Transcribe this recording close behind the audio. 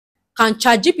Can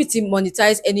ChatGPT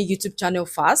monetize any YouTube channel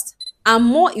fast? And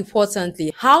more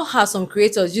importantly, how are some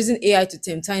creators using AI to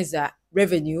 10 times their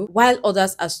revenue while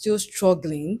others are still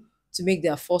struggling to make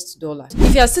their first dollar?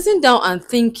 If you are sitting down and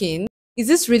thinking, is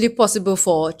this really possible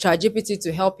for ChatGPT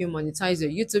to help you monetize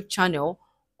your YouTube channel,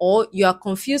 or you are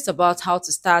confused about how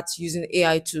to start using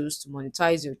AI tools to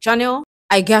monetize your channel?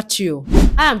 I got you.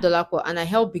 I am Dolakwa and I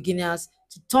help beginners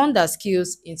to turn their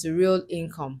skills into real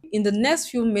income. In the next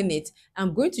few minutes,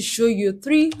 I'm going to show you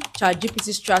 3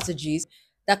 ChatGPT strategies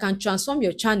that can transform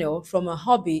your channel from a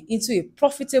hobby into a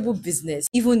profitable business,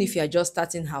 even if you are just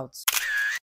starting out.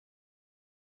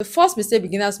 The first mistake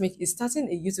beginners make is starting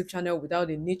a YouTube channel without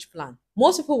a niche plan.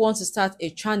 Most people want to start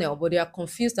a channel, but they are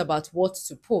confused about what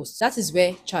to post. That is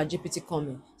where ChatGPT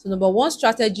comes in. So number 1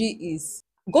 strategy is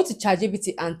go to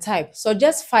ChatGPT and type,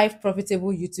 suggest 5 profitable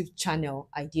YouTube channel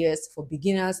ideas for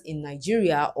beginners in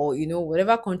Nigeria, or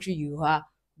whatever country you are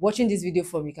watching this video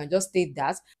from. You can just state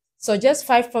that. Suggest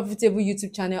 5 profitable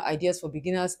YouTube channel ideas for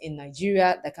beginners in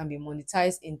Nigeria that can be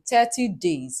monetized in 30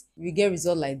 days. You get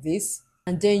result like this.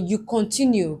 And then you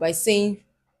continue by saying,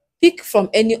 pick from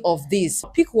any of these.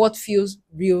 Pick what feels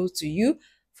real to you.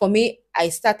 For me, I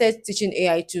started teaching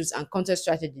AI tools and content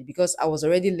strategy because I was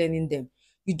already learning them.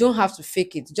 You don't have to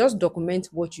fake it. Just document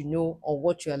what you know or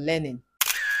what you are learning.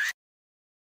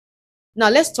 Now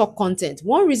let's talk content.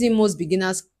 One reason most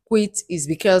beginners quit is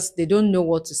because they don't know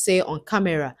what to say on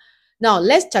camera. Now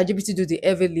let ChatGPT do the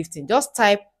heavy lifting. Just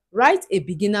type, write a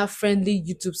beginner-friendly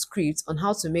YouTube script on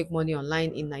how to make money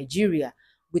online in Nigeria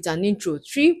with an intro,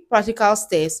 3 practical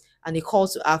steps, and a call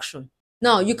to action.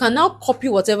 Now you can now copy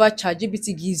whatever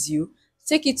ChatGPT gives you,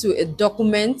 take it to a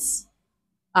document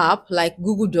app like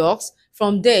Google Docs.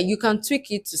 From there, you can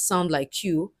tweak it to sound like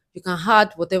you. You can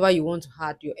add whatever you want to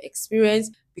add, your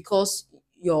experience, because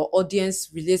your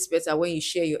audience relates better when you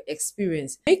share your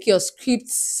experience. Make your script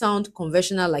sound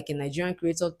conventional, like a Nigerian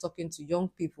creator talking to young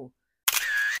people.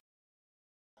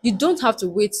 You don't have to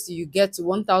wait till you get to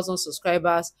 1,000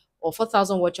 subscribers or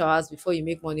 4,000 watch hours before you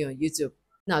make money on YouTube.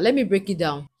 Now, let me break it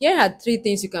down. Here are 3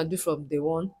 things you can do from day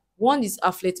one. One is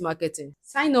affiliate marketing.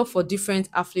 Sign up for different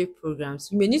affiliate programs.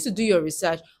 You may need to do your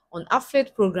research on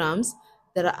affiliate programs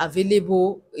that are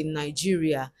available in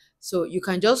Nigeria. So you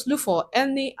can just look for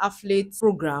any affiliate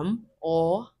program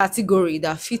or category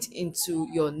that fits into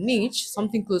your niche,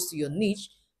 something close to your niche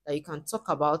that you can talk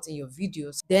about in your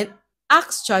videos. Then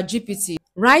ask ChatGPT,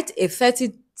 write a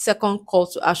 30-second call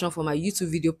to action for my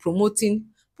YouTube video promoting,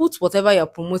 put whatever you're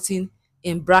promoting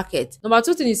in bracket. Number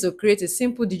 2 thing is to create a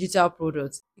simple digital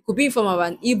product. It could be in form of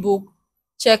an ebook,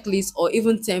 checklist, or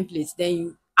even templates. Then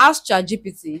you ask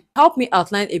ChatGPT, help me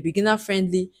outline a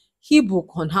beginner-friendly ebook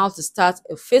on how to start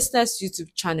a faceless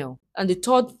YouTube channel. And the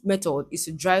 3rd method is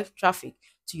to drive traffic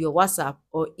to your WhatsApp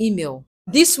or email.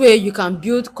 This way, you can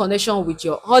build connection with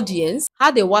your audience.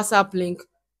 Add a WhatsApp link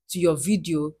to your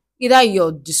video, either in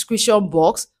your description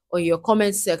box or your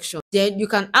comment section. Then you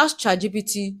can ask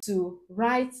ChatGPT to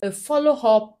write a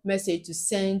follow-up message to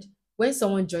send when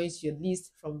someone joins your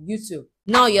list from YouTube.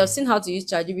 Now you have seen how to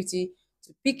use ChatGPT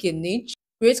to pick a niche,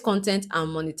 create content, and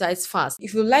monetize fast.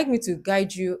 If you'd like me to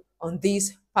guide you on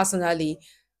this personally,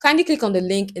 kindly click on the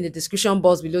link in the description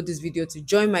box below this video to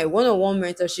join my one-on-one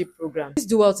mentorship program. Please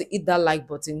do well to hit that like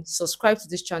button, subscribe to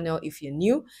this channel if you're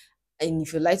new, and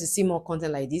if you'd like to see more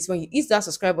content like this, when you hit that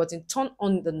subscribe button, turn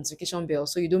on the notification bell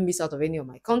so you don't miss out of any of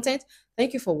my content.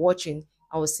 Thank you for watching.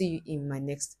 I will see you in my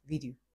next video.